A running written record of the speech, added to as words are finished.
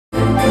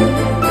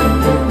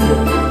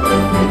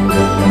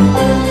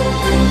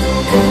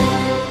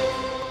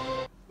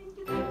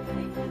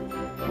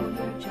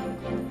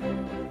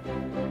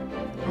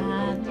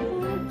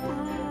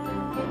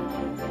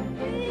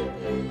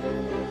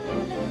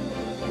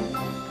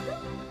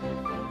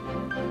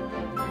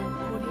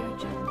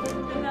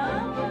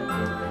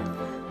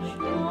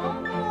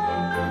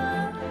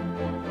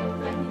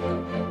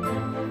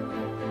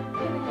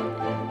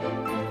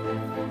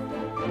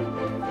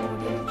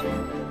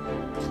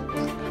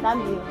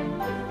Love you.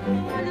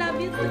 I love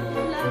you too.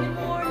 Love you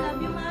more.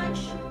 Love you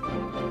much.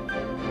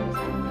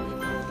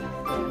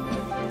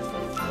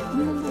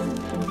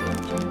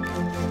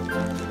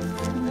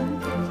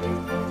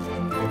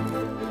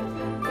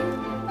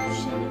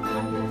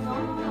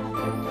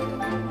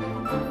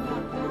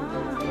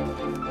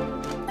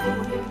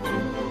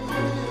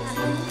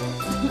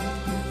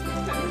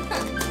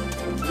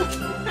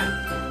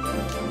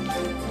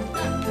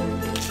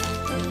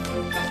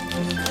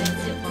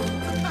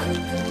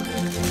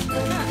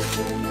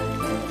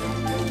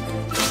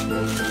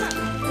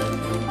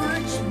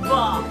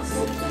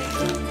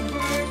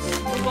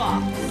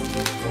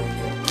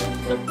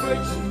 The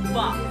first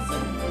box.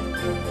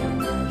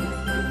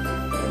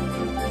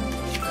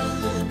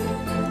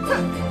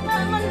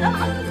 Naman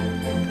lang.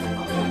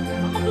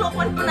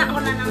 Maglokon ko na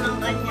ako na naman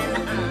kanya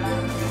na.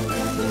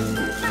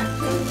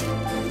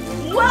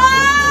 Wow!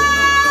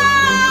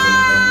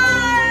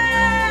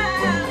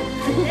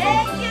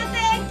 Thank you,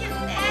 thank you,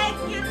 thank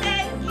you,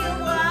 thank you.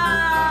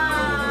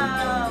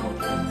 Wow!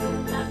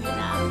 Love you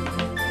now.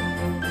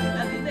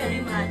 Love you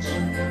very much.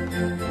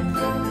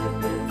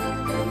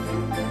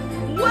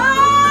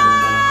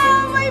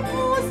 Wow! May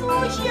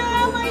puso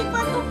siya! May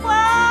bato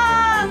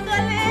pa!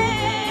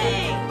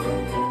 Galing!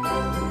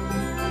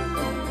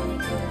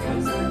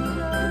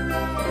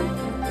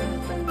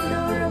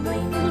 Pandora,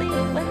 may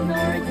clip.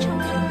 Pandora charm.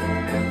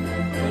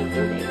 Thank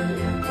you, thank you.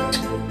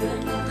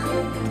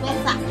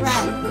 Where's that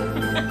dress?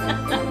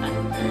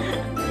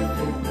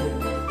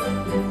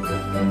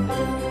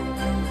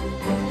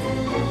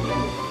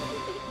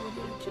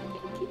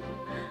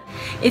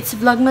 It's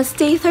Vlogmas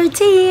Day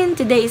 13.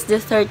 Today is the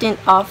 13th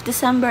of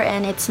December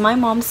and it's my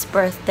mom's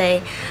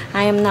birthday.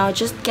 I am now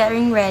just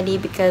getting ready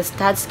because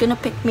Dad's gonna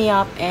pick me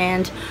up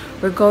and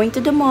we're going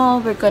to the mall.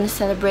 We're gonna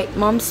celebrate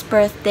mom's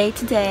birthday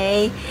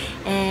today.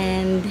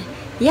 And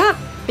yeah,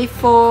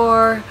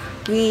 before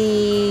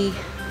we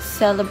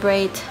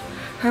celebrate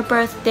her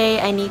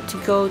birthday, I need to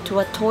go to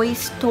a toy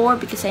store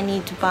because I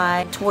need to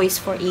buy toys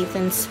for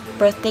Ethan's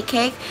birthday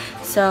cake.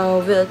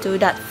 So we'll do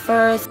that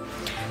first.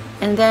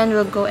 And then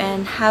we'll go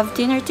and have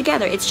dinner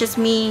together. It's just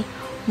me,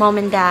 mom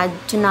and dad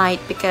tonight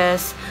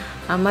because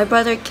my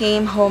brother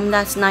came home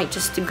last night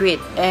just to greet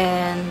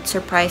and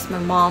surprise my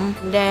mom.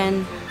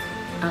 Then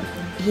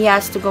he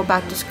has to go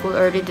back to school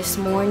early this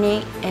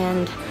morning,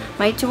 and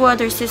my two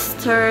other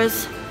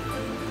sisters,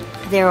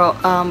 they're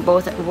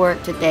both at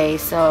work today.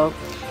 So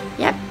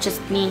yep, just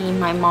me,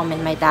 my mom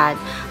and my dad.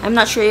 I'm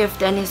not sure if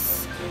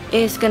Dennis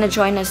is gonna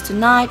join us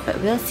tonight,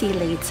 but we'll see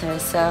later.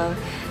 So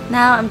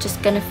now I'm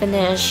just gonna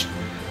finish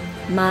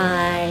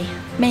my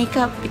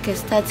makeup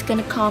because that's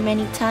gonna come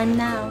anytime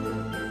now.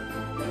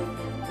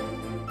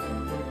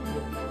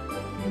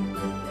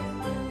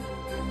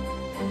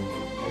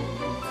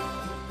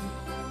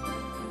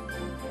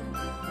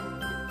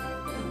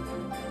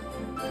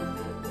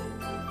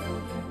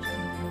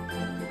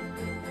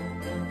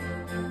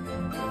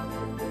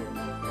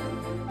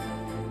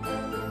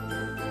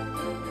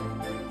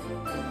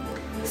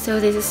 So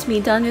this is me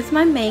done with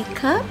my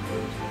makeup.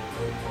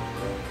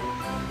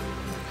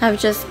 I've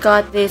just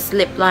got this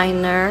lip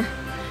liner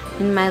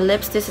in my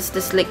lips. This is the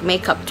Slick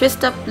Makeup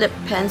Twist Up Lip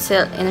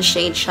Pencil in a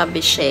shade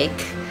Chubby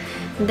Shake.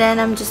 Then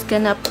I'm just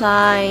gonna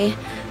apply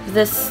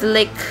the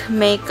Slick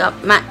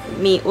Makeup Matte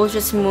Me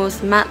Ultra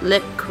Smooth Matte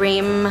Lip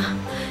Cream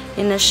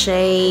in a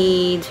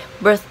shade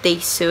Birthday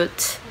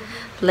Suit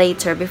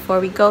later before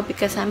we go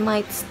because I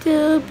might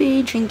still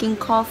be drinking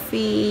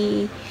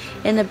coffee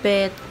in a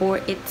bit or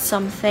eat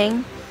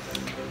something.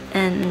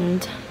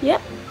 And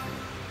yep.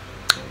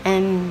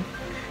 And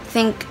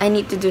think I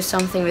need to do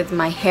something with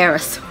my hair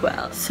as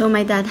well. So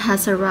my dad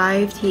has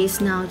arrived. He's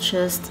now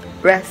just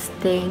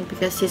resting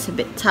because he's a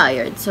bit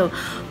tired. So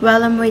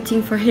while I'm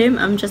waiting for him,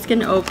 I'm just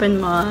gonna open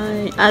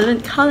my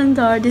advent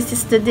calendar. This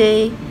is the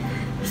day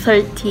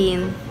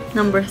 13,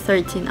 number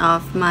 13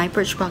 of my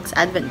Birchbox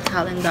advent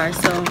calendar.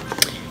 So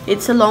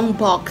it's a long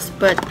box,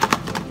 but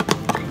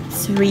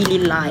it's really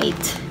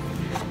light.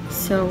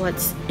 So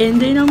what's in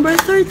day number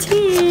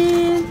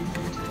 13?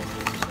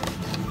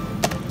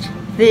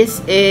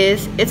 This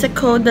is, it's a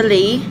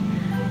Caudalie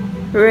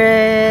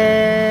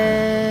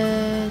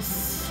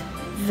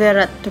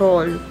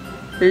Resveratrol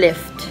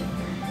Lift.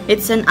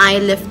 It's an eye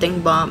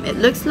lifting balm. It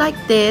looks like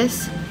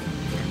this.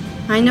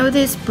 I know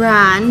this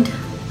brand,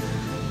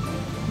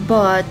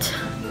 but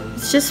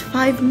it's just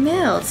 5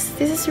 mils.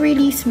 This is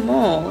really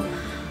small.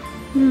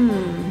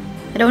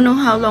 I don't know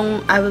how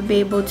long I will be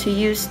able to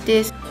use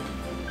this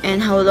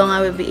and how long I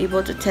will be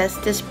able to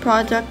test this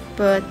product,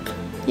 but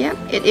yeah,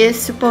 it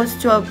is supposed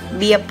to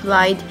be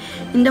applied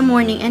in the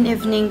morning and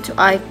evening to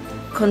eye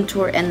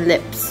contour and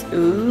lips.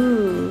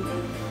 Ooh,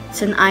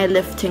 it's an eye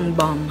lifting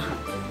balm.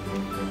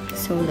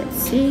 So let's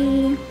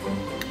see.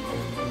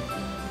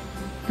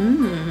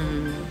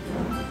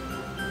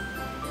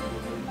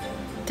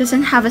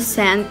 Doesn't have a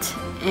scent,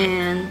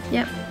 and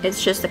yep,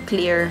 it's just a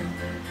clear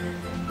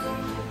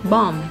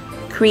balm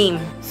cream.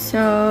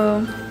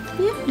 So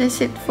yeah, that's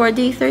it for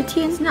day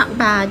 13. It's not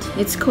bad.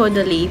 It's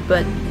Caudalie,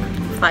 but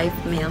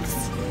 5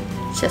 mils,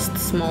 just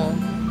small.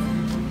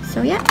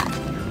 So yeah,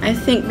 I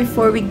think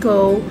before we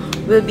go,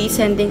 we'll be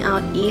sending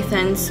out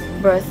Ethan's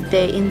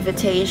birthday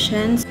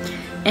invitations.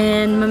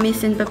 And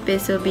Mamis and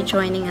Papis will be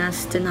joining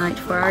us tonight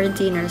for our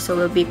dinner, so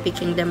we'll be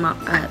picking them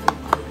up at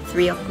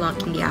 3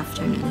 o'clock in the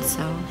afternoon.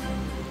 So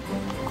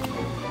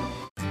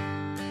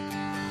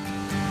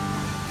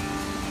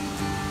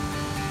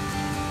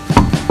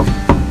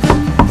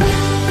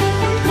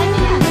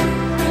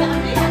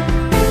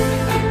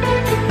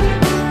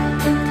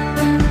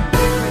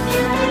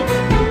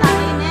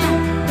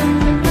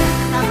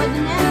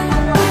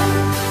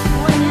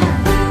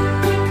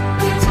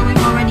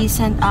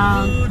sent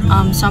out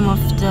some of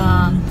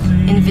the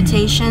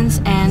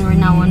invitations, and we're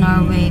now on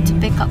our way to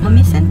pick up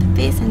Mamis and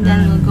Papis, and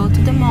then we'll go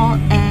to the mall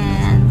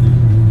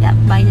and yeah,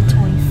 buy the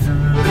toys.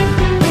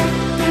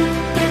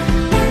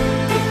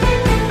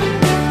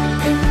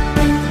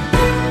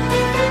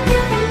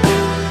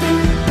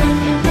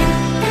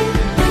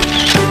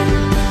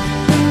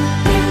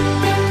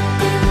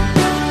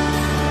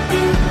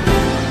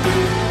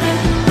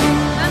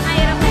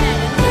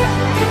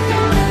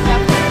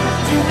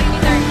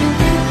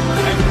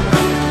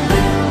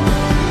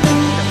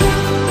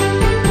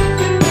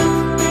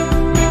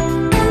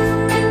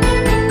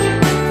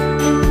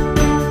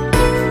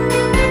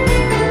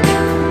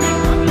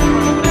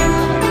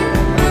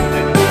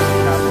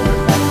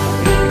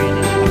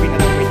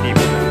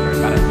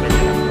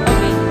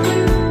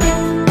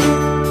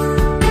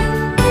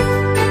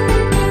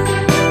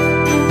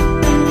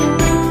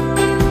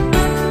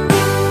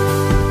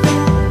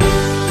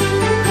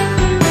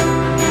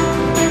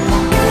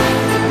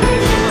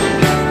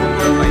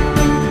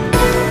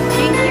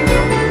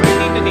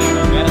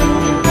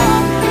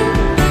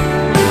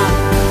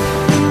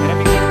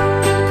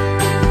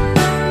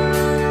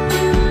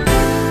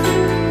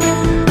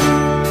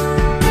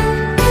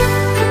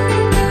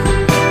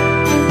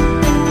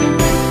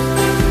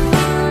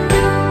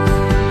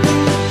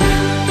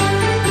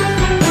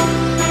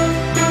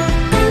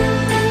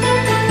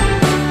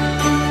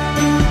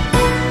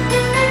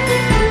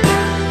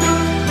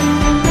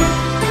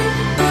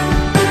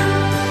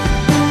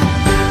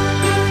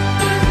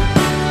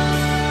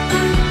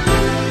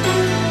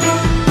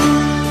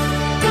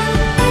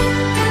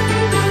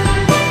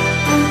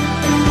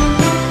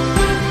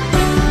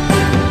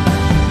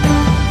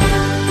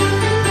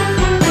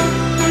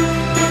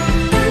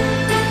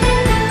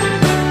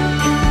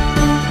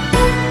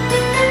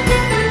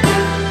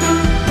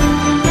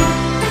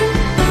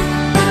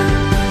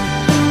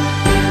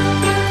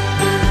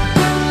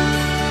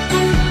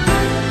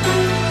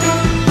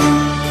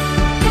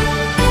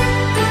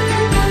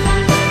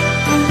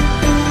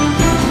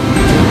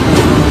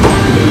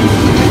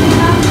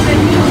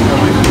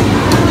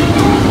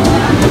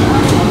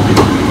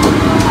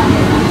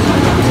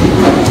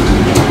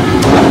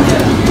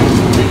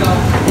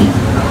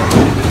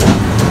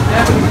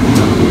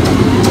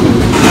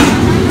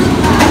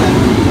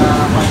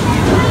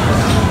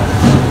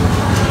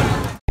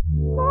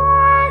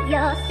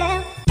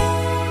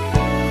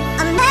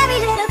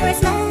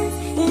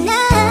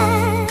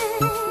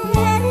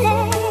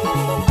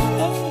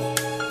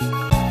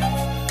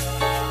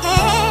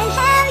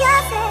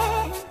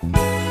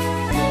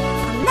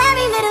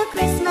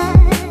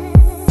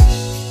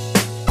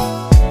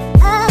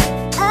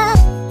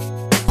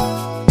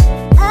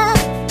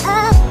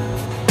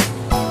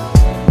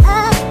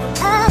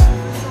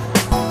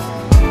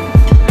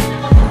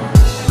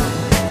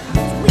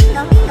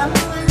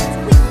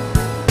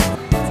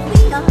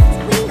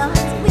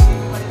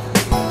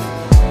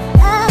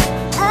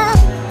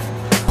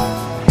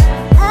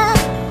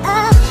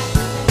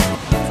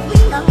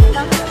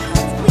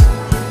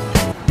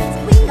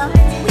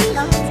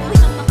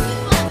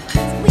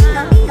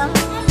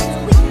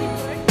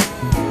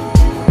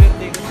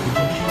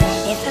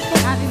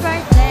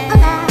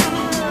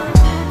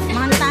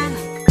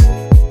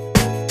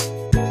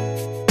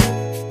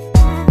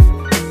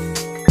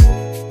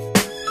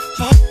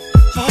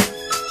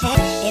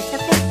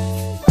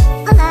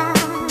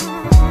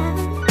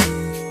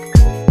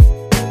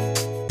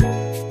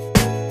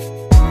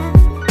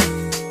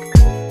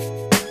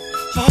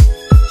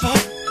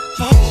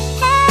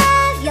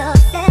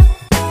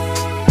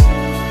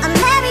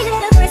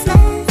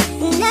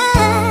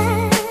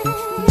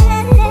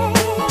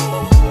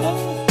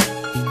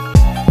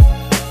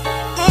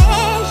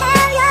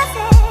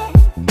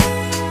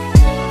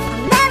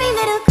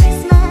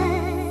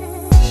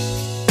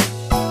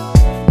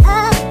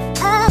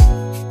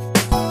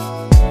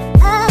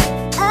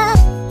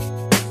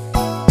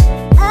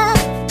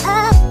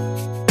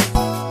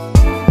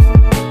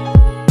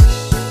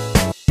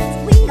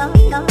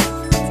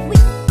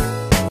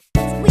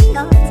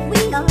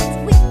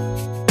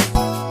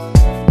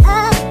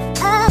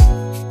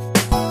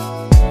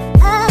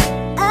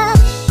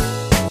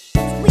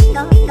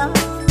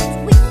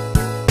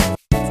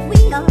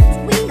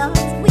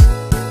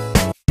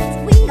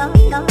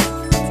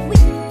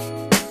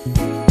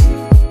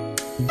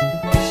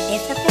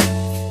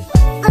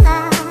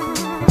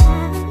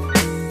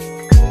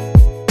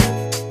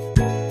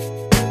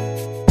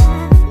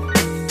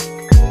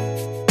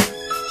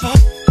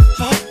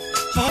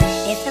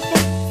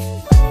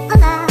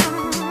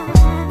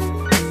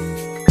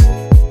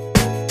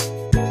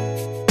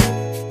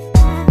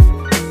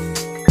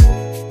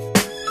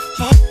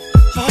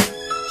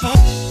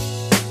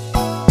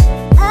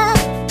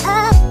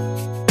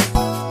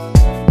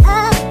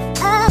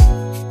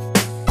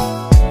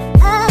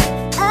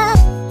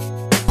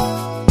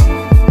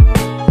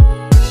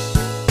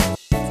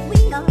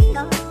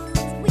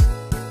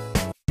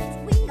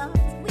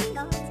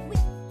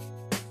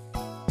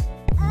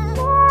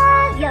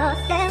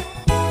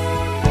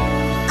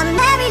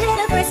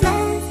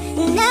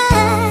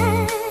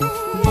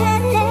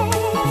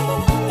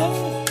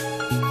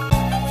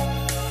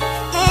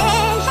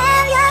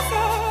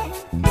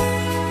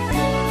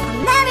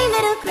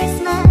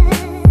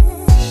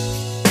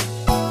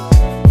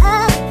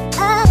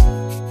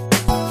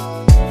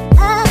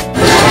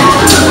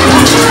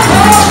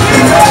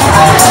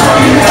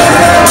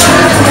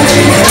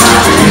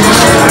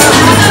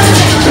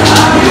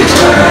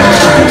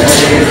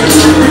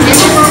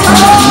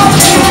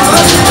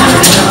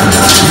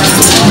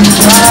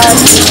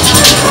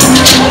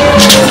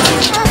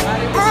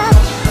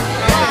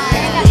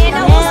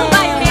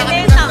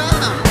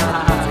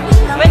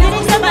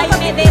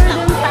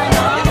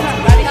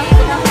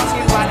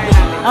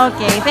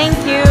 thank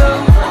you.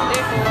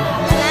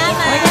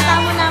 Magkata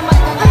mo na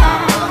magkata.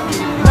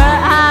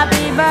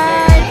 Happy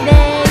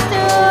birthday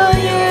to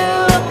you.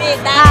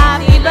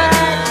 Happy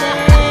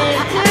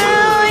birthday to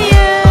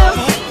you.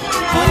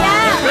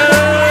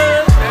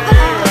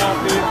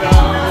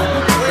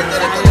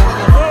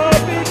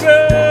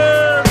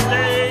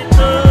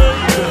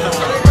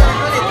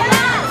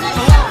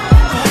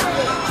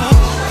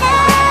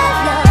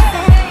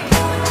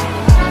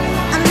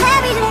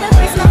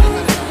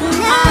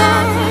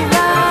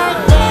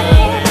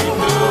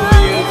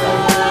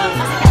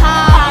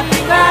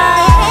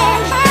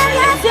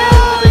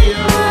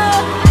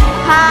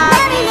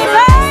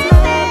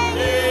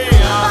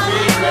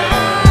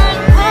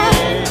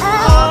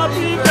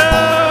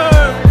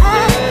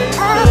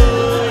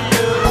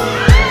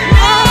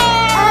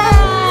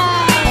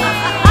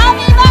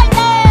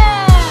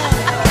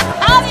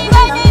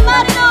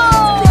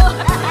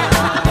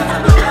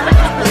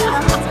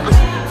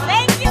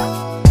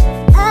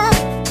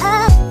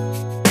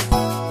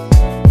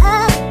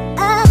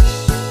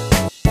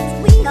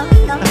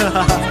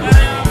 Bingo.